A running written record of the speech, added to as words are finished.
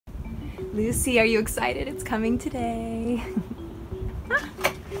Lucy, are you excited? It's coming today.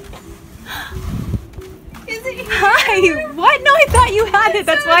 Is it here? Hi! What? No, I thought you had it.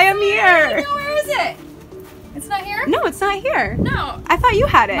 That's why I'm here. No, where is it? It's not here? No, it's not here. No. I thought you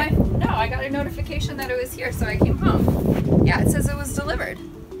had it. No, I got a notification that it was here, so I came home. Yeah, it says it was delivered.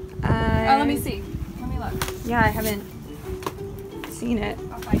 Oh, let me see. Let me look. Yeah, I haven't seen it.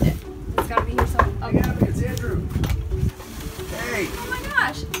 I'll find it. It's gotta be here somewhere. Oh, Yeah, it's Andrew. Hey. oh my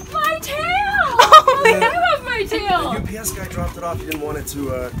gosh, my tail! Oh, I have my tail! The UPS guy dropped it off. He didn't want it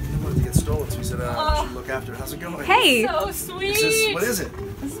to get stolen, so he said I should look after it. How's it going? Hey! So sweet! What is it?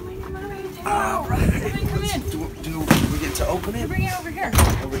 This is my mermaid tail. All right. Somebody come in. Do we get to open it? Bring it over here.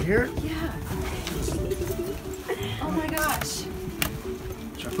 Over here? Yeah. Oh my gosh.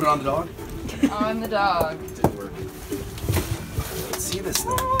 Should I put it on the dog? On the dog. Didn't work. Let's see this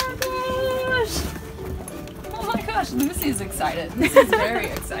thing. Oh my gosh. Oh my gosh, Lucy's excited. Lucy's very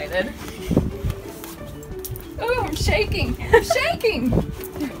excited. Oh, I'm shaking. I'm shaking.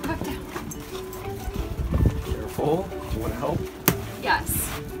 Here, back down. Careful. Do you want to help? Yes.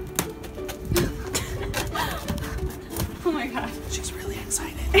 Oh my god. She's really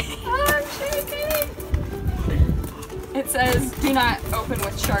excited. Oh, I'm shaking. It says, do not open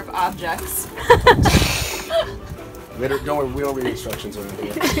with sharp objects. Don't worry, we don't read instructions or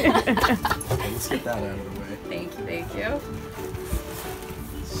anything. Okay, let's get that out of the way. Thank you, thank you.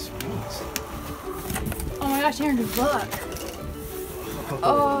 Sweet. Oh my gosh, Andrew, look.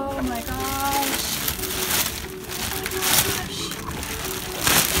 Oh my gosh.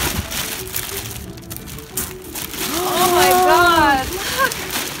 Oh my god.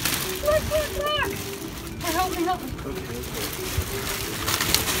 Look. Look. Help me. Okay.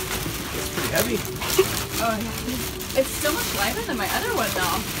 It's pretty heavy. Oh yeah. It's so much lighter than my other one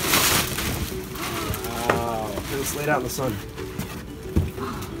though. Wow. Okay, let's lay it out in the sun.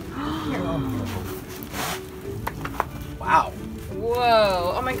 Wow.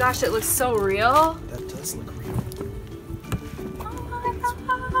 Whoa. Oh my gosh, it looks so real. That does look real. Oh my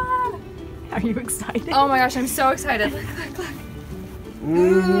god. Are you excited? Oh my gosh, I'm so excited. Look.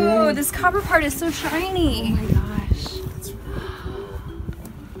 Ooh, this copper part is so shiny. Oh my gosh. That's really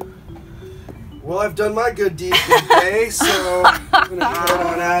cool. Well, I've done my good deed for the day, so I'm gonna head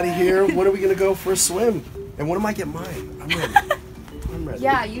on out of here. When are we gonna go for a swim? And when am I get mine? I'm ready. I'm ready.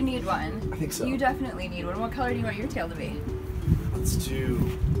 Yeah, you need one. I think so. You definitely need one. What color do you want your tail to be? Let's do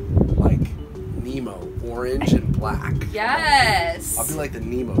like Nemo, orange and black. Yes. I'll be like the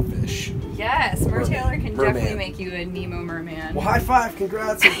Nemo fish. Yes, Mertailor can Merman. definitely make you a Nemo merman. Well, high five!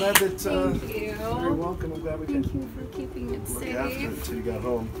 Congrats! I'm glad that. Thank you. You're welcome. I'm glad we Thank could you for keeping it look after it safe. until you got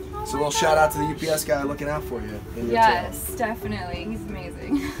home. Oh So, my little shout out to the UPS guy looking out for you. In your Yes, definitely. He's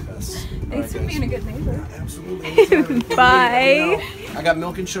amazing. tail. Yes. Thanks for being a good neighbor. Yeah, absolutely. Anytime. Bye. I got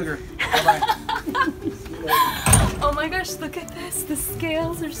milk and sugar. Bye bye. Oh my gosh, look at this. The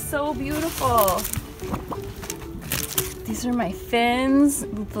scales are so beautiful. These are my fins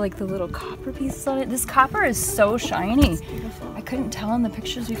with like the little copper pieces on it. This copper is so shiny. I couldn't tell in the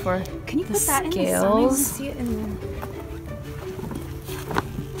pictures before. Can you the put that in the sun? I scales? see it in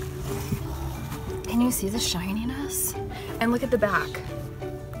Can you see the shininess? And look at the back.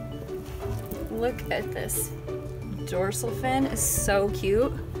 Look at this. Dorsal fin is so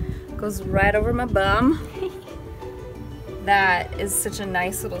cute. Goes right over my bum. That is such a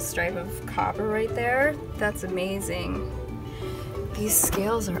nice little stripe of copper right there. That's amazing. These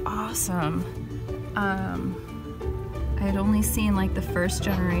scales are awesome. I had only seen like the first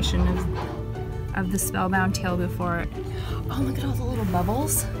generation of the Spellbound tail before. Oh, look at all the little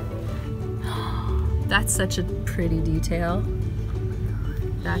bubbles. That's such a pretty detail.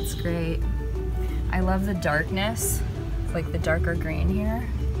 That's great. I love the darkness, like the darker green here.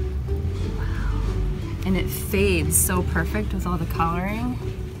 Wow. And it fades so perfect with all the coloring.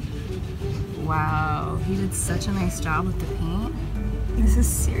 Wow, he did such a nice job with the paint. This is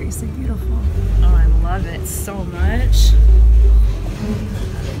seriously beautiful. Oh, I love it so much.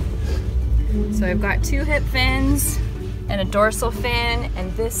 So I've got 2 hip fins and a dorsal fin,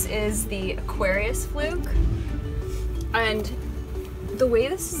 and this is the Aquarius fluke. And the way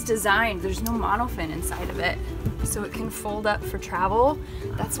this is designed, there's no monofin inside of it, so it can fold up for travel.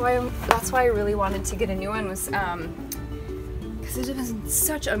 That's why I really wanted to get a new one, was because it was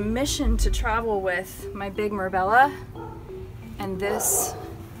such a mission to travel with my big Marbella, and this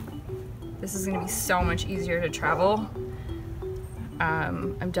is going to be so much easier to travel.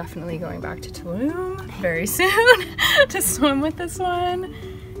 I'm definitely going back to Tulum very soon to swim with this one.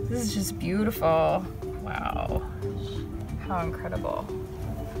 This is just beautiful. Wow. How incredible.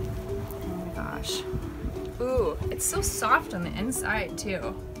 Oh my gosh. Ooh, it's so soft on the inside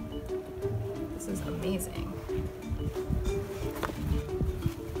too. This is amazing.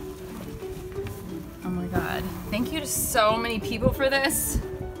 Oh my god. Thank you to so many people for this.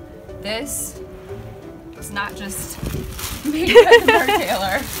 This was not just made by the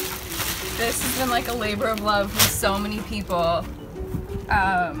Mertailor. This has been like a labor of love for so many people.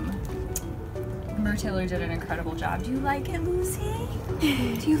 Mertailor did an incredible job. Do you like it, Lucy?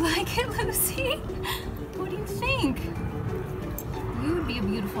 Do you like it, Lucy? What do you think? You would be a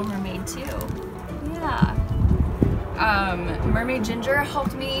beautiful mermaid too. Yeah. Mermaid Ginger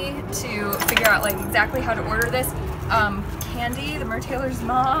helped me to figure out like exactly how to order this. Candy, the Mertailor's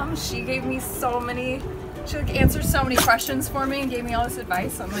mom, she gave me so many, she like answered so many questions for me and gave me all this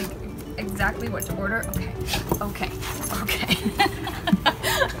advice on like exactly what to order. Okay.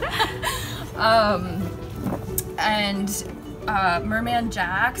 And Merman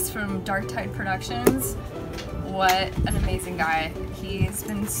Jax from Dark Tide Productions, what an amazing guy. He's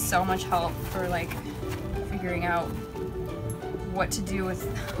been so much help for like figuring out what to do with,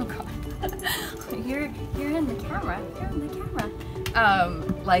 oh god, you're in the camera,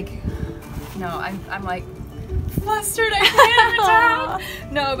 like, no, I'm like flustered, I can't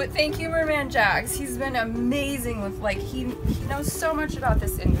tell. No, but thank you, Merman Jax. He's been amazing with like, he knows so much about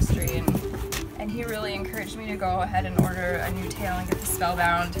this industry, and he really encouraged me to go ahead and order a new tail and get the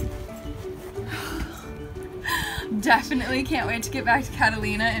Spellbound. Definitely can't wait to get back to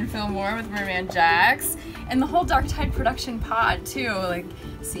Catalina and film more with Merman Jax. And the whole Dark Tide production pod too, like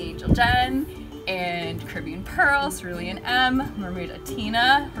Sea Angel Jen and Caribbean Pearl, Cerulean M, Mermaid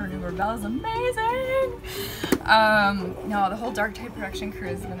Atina, her new Rebelle is amazing. No, the whole Dark Tide production crew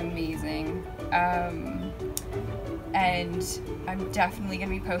has been amazing. And I'm definitely going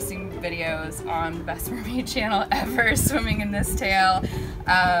to be posting videos on the Best Mermaid channel ever, swimming in this tail.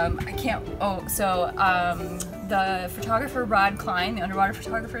 The photographer Rod Klein, the underwater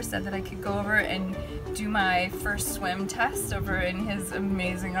photographer, said that I could go over and do my first swim test over in his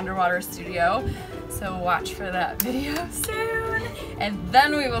amazing underwater studio. So watch for that video soon. And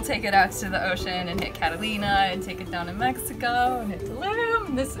then we will take it out to the ocean and hit Catalina and take it down to Mexico and hit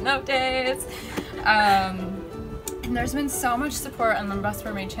Tulum, the cenotes. And there's been so much support on the Best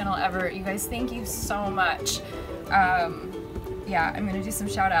Mermaid channel ever. You guys, thank you so much. Yeah, I'm gonna do some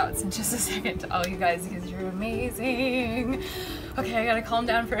shout outs in just a second to all you guys because you're amazing. Okay, I gotta calm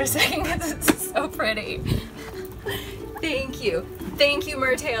down for a second because it's so pretty. Thank you. Thank you,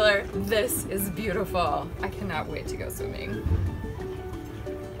 Mertailor. This is beautiful. I cannot wait to go swimming.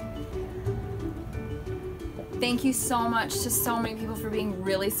 Thank you so much to so many people for being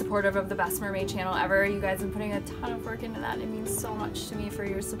really supportive of the Best Mermaid channel ever. You guys have been putting a ton of work into that. It means so much to me for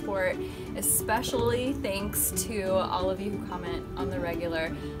your support. Especially thanks to all of you who comment on the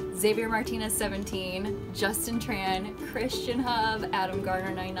regular. Xavier Martinez 17, Justin Tran, Christian Hub, Adam Garner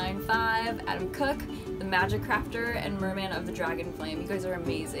 995, Adam Cook, The Magic Crafter, and Merman of the Dragon Flame. You guys are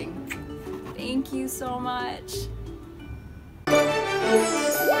amazing. Thank you so much.